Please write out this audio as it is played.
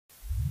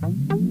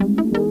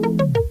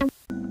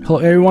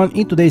Hello everyone,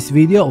 in today's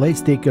video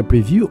let's take a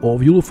preview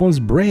of Ulefone's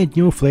brand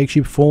new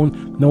flagship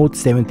phone Note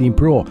 17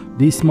 Pro.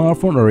 This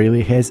smartphone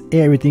really has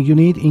everything you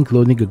need,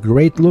 including a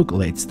great look.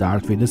 Let's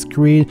start with the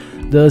screen.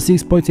 The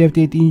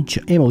 6.78-inch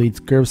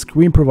AMOLED curved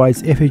screen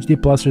provides FHD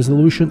plus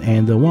resolution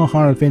and a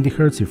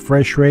 120Hz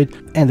refresh rate,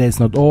 and that's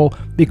not all,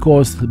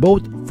 because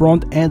both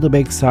front and the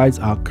back sides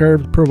are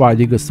curved,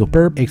 providing a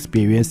superb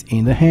experience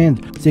in the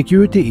hand.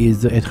 Security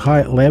is at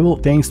high level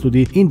thanks to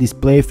the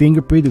in-display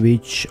fingerprint,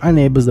 which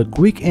enables a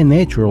quick and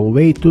natural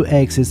way to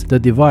access the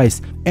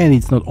device, and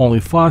it's not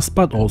only fast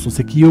but also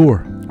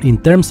secure. In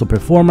terms of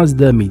performance,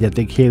 the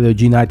MediaTek Helio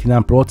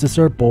G99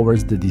 processor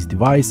powers this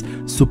device,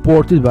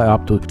 supported by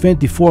up to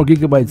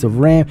 24GB of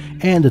RAM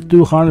and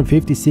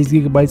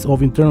 256GB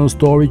of internal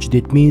storage.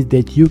 That means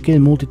that you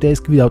can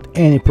multitask without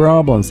any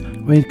problems.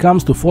 When it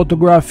comes to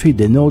photography,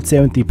 the Note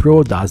 17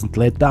 Pro doesn't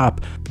let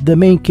up. The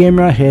main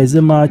camera has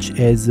as much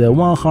as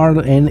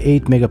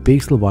 108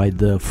 megapixels, while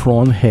the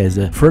front has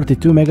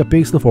 32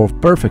 megapixels for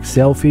perfect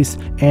selfies,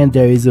 and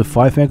there is a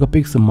 5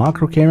 megapixel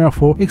macro camera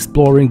for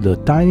exploring the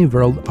tiny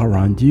world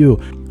around you.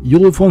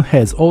 Ulefone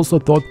has also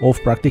thought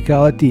of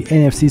practicality.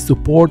 NFC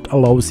support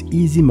allows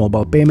easy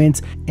mobile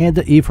payments, and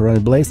the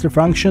infrared blaster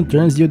function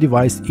turns your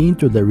device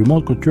into the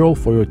remote control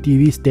for your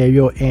TV,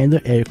 stereo and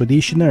air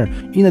conditioner.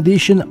 In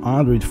addition,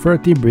 Android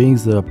 13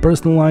 brings a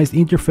personalized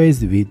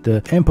interface with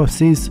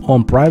emphasis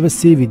on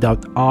privacy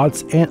without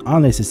ads and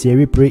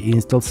unnecessary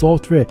pre-installed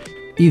software.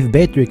 If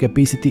battery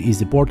capacity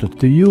is important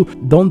to you,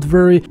 don't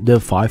worry, the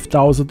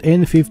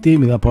 5050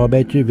 mAh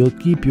battery will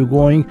keep you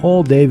going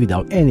all day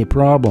without any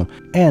problem.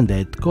 And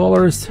at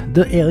colors,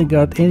 the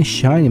elegant and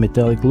shiny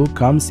metallic look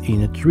comes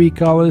in 3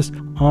 colors: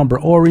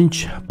 amber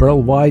orange,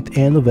 pearl white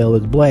and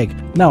velvet black.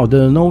 Now,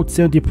 the Note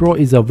 70 Pro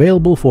is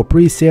available for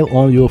pre-sale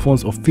on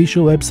Ulefone's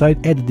official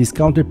website at a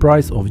discounted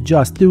price of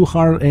just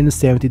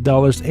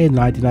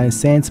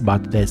 $270.99,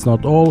 but that's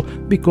not all,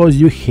 because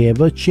you have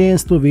a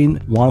chance to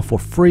win one for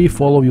free.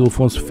 Follow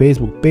Ulefone's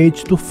Facebook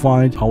page to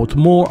find out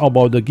more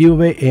about the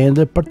giveaway and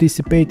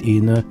participate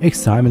in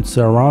excitement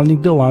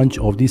surrounding the launch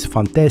of this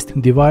fantastic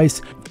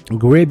device.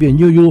 Grab your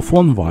new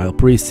Ulefone while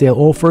pre-sale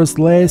offers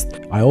last.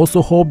 I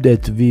also hope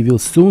that we will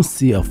soon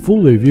see a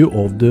full review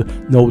of the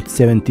Note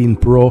 17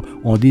 Pro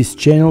on this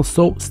channel,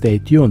 so stay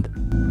tuned.